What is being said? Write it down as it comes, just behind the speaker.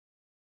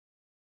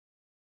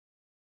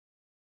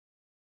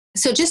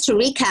So just to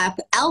recap,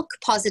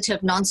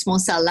 ALK-positive non-small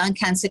cell lung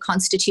cancer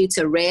constitutes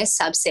a rare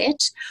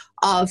subset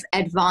of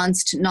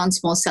advanced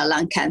non-small cell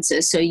lung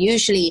cancer. So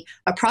usually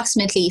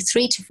approximately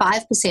 3 to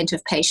 5%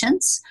 of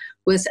patients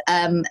with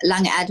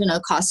lung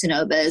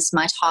adenocarcinomas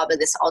might harbor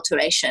this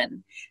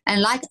alteration.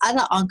 And like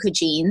other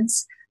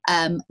oncogenes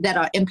that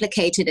are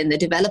implicated in the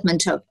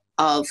development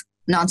of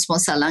non-small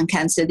cell lung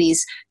cancer,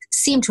 these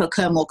seem to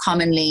occur more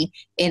commonly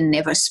in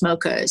never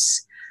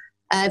smokers.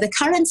 The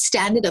current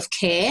standard of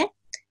care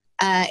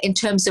in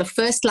terms of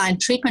first-line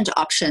treatment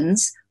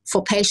options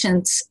for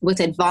patients with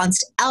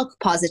advanced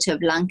ALK-positive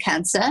lung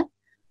cancer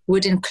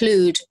would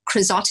include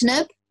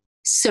crizotinib,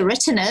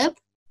 ceritinib,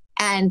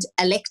 and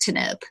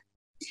alectinib.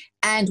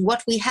 And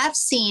what we have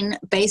seen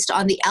based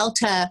on the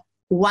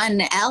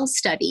ALTA-1L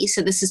study,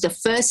 so this is the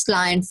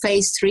first-line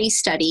Phase III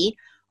study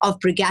of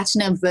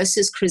brigatinib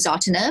versus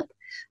crizotinib,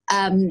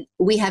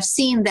 we have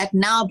seen that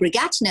now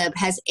brigatinib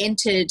has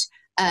entered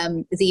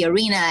the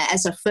arena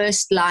as a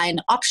first-line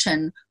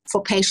option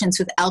for patients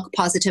with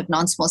ALK-positive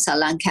non-small cell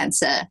lung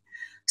cancer.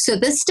 So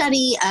this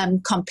study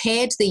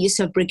compared the use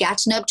of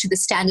brigatinib to the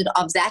standard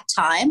of that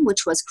time,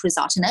 which was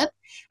crizotinib,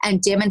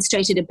 and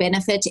demonstrated a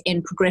benefit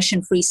in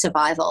progression-free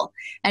survival.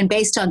 And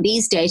based on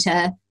these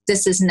data,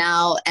 this is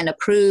now an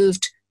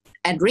approved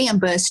and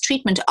reimbursed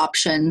treatment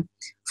option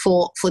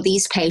for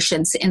these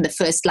patients in the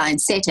first-line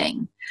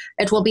setting.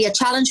 It will be a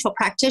challenge for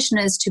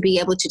practitioners to be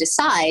able to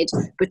decide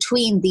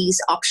between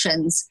these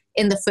options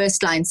in the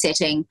first-line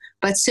setting,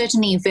 but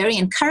certainly very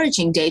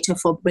encouraging data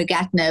for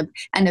brigatinib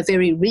and a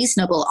very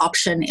reasonable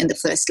option in the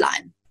first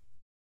line.